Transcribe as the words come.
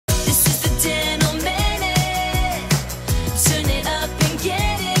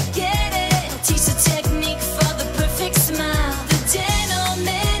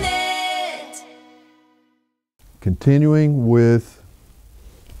Continuing with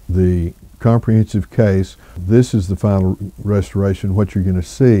the comprehensive case, this is the final restoration, what you're going to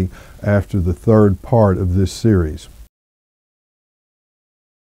see after the third part of this series.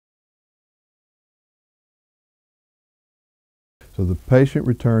 So the patient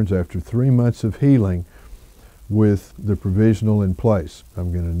returns after 3 months of healing with the provisional in place.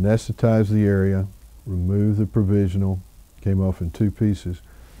 I'm going to anesthetize the area, remove the provisional, came off in 2 pieces.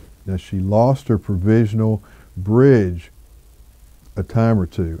 Now she lost her provisional bridge a time or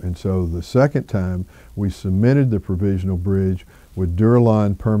 2, and so the second time we cemented the provisional bridge with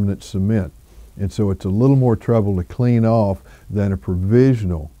Duraline permanent cement, and so it's a little more trouble to clean off than a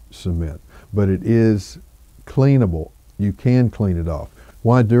provisional cement, but it is cleanable. You can clean it off.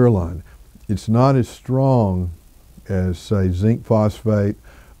 Why Duraline? It's not as strong as, say, zinc phosphate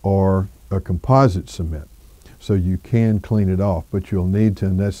or a composite cement, so you can clean it off, but you'll need to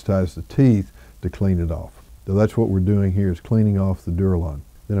anesthetize the teeth to clean it off. So that's what we're doing here, is cleaning off the Duraline.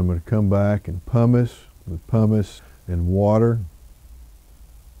 Then I'm going to come back and pumice with pumice and water.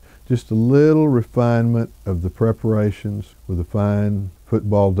 Just a little refinement of the preparations with a fine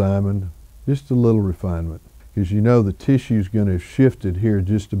football diamond. Just a little refinement, because you know the tissue is going to have shifted here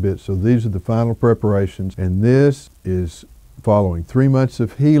just a bit. So these are the final preparations, and this is following 3 months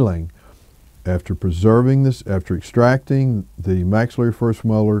of healing after preserving this, after extracting the maxillary first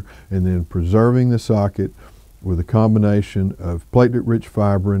molar and then preserving the socket with a combination of platelet-rich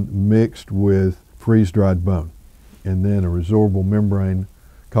fibrin mixed with freeze-dried bone, and then a resorbable membrane,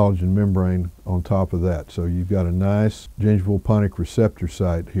 collagen membrane on top of that. So you've got a nice gingival pontic receptor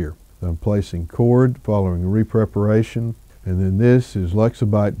site here. I'm placing cord following repreparation, and then this is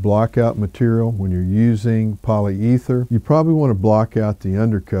Lexabite blockout material. When you're using polyether, you probably want to block out the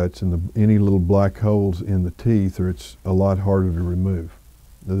undercuts and any little black holes in the teeth, or it's a lot harder to remove.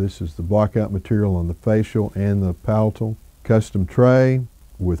 Now this is the blockout material on the facial and the palatal. Custom tray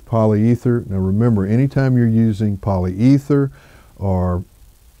with polyether. Now remember, anytime you're using polyether or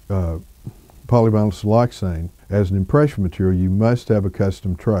polyvinyl siloxane as an impression material, you must have a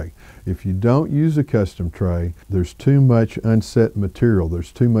custom tray. If you don't use a custom tray, there's too much unset material.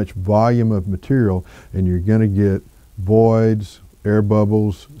 There's too much volume of material, and you're going to get voids, air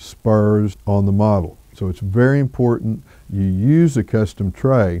bubbles, spurs on the model. So it's very important you use a custom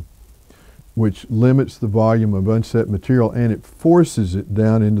tray, which limits the volume of unset material, and it forces it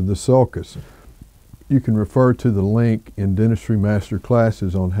down into the sulcus. You can refer to the link in Dentistry Master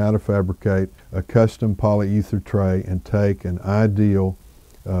Classes on how to fabricate a custom polyether tray and take an ideal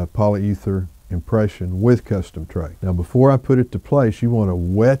polyether impression with custom tray. Now before I put it to place, you want to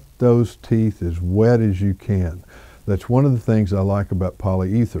wet those teeth as wet as you can. That's one of the things I like about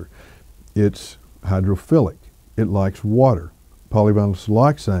polyether. It's hydrophilic. It likes water. Polyvinyl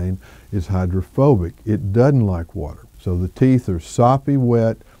siloxane is hydrophobic. It doesn't like water. So the teeth are soppy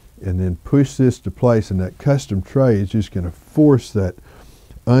wet, and then push this to place, and that custom tray is just going to force that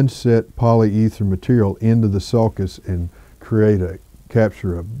unset polyether material into the sulcus and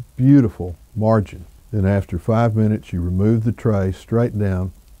capture a beautiful margin. Then after 5 minutes, you remove the tray straight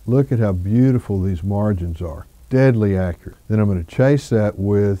down. Look at how beautiful these margins are. Deadly accurate. Then I'm going to chase that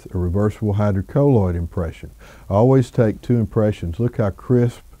with a reversible hydrocolloid impression. I always take 2 impressions. Look how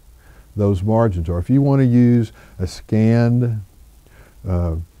crisp those margins are. If you want to use a scanned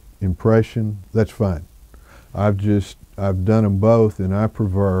impression, that's fine. I've done them both, and I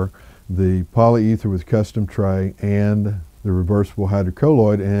prefer the polyether with custom tray and the reversible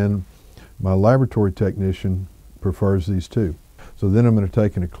hydrocolloid, and my laboratory technician prefers these 2. So then I'm going to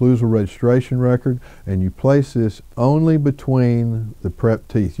take an occlusal registration record, and you place this only between the prep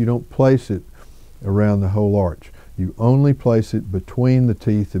teeth. You don't place it around the whole arch. You only place it between the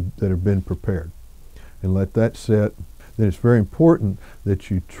teeth that have been prepared, and let that set. Then it's very important that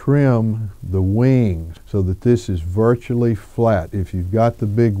you trim the wings so that this is virtually flat. If you've got the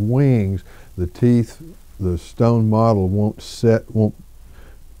big wings, the teeth, the stone model won't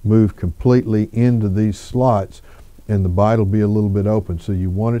move completely into these slots, and the bite will be a little bit open. So you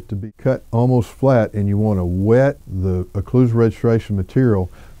want it to be cut almost flat, and you want to wet the occlusal registration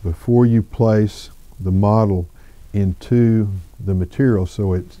material before you place the model into the material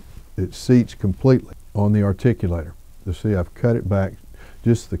so it seats completely on the articulator. You see, I've cut it back.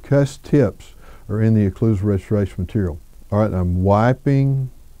 Just the cuss tips are in the occlusal registration material. All right, I'm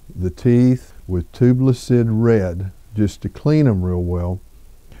wiping the teeth with Tubulacid Red just to clean them real well,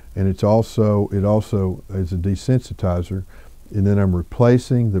 and it also is a desensitizer. And then I'm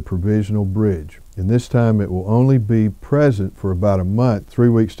replacing the provisional bridge, and this time it will only be present for about a month, 3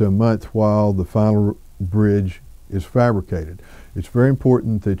 weeks to a month, while the final bridge is fabricated. It's very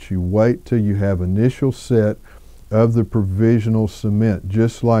important that you wait till you have initial set of the provisional cement,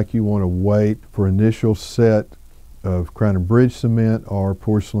 just like you want to wait for initial set of crown and bridge cement or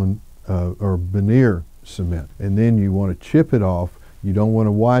porcelain or veneer cement. And then you want to chip it off. You don't want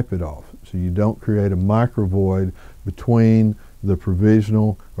to wipe it off. So you don't create a micro void between the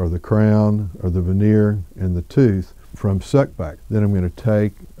provisional or the crown or the veneer and the tooth from suck back. Then I'm going to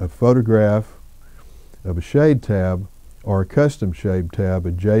take a photograph of a shade tab or a custom shade tab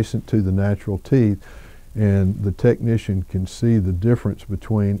adjacent to the natural teeth, and the technician can see the difference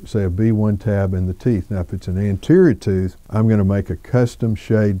between, say, a B1 tab and the teeth. Now, if it's an anterior tooth, I'm going to make a custom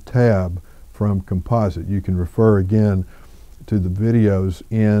shade tab from composite. You can refer again to the videos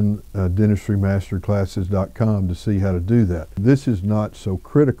in dentistrymasterclasses.com to see how to do that. This is not so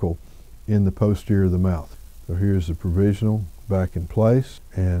critical in the posterior of the mouth. So here's the provisional back in place,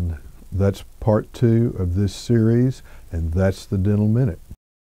 and that's part 2 of this series, and that's the Dental Minute.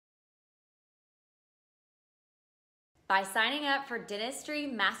 By signing up for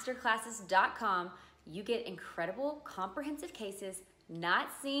dentistrymasterclasses.com, you get incredible comprehensive cases not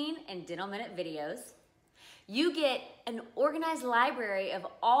seen in Dental Minute videos. You get an organized library of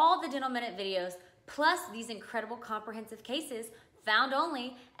all the Dental Minute videos, plus these incredible comprehensive cases found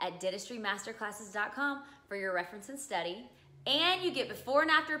only at dentistrymasterclasses.com for your reference and study. And you get before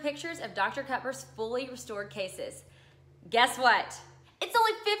and after pictures of Dr. Cutbirth's fully restored cases. Guess what? It's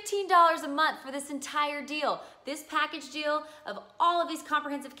only $15 a month for this entire deal. This package deal of all of these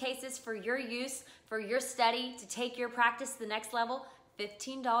comprehensive cases for your use, for your study, to take your practice to the next level,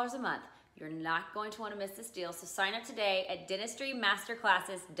 $15 a month. You're not going to want to miss this deal, so sign up today at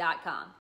dentistrymasterclasses.com.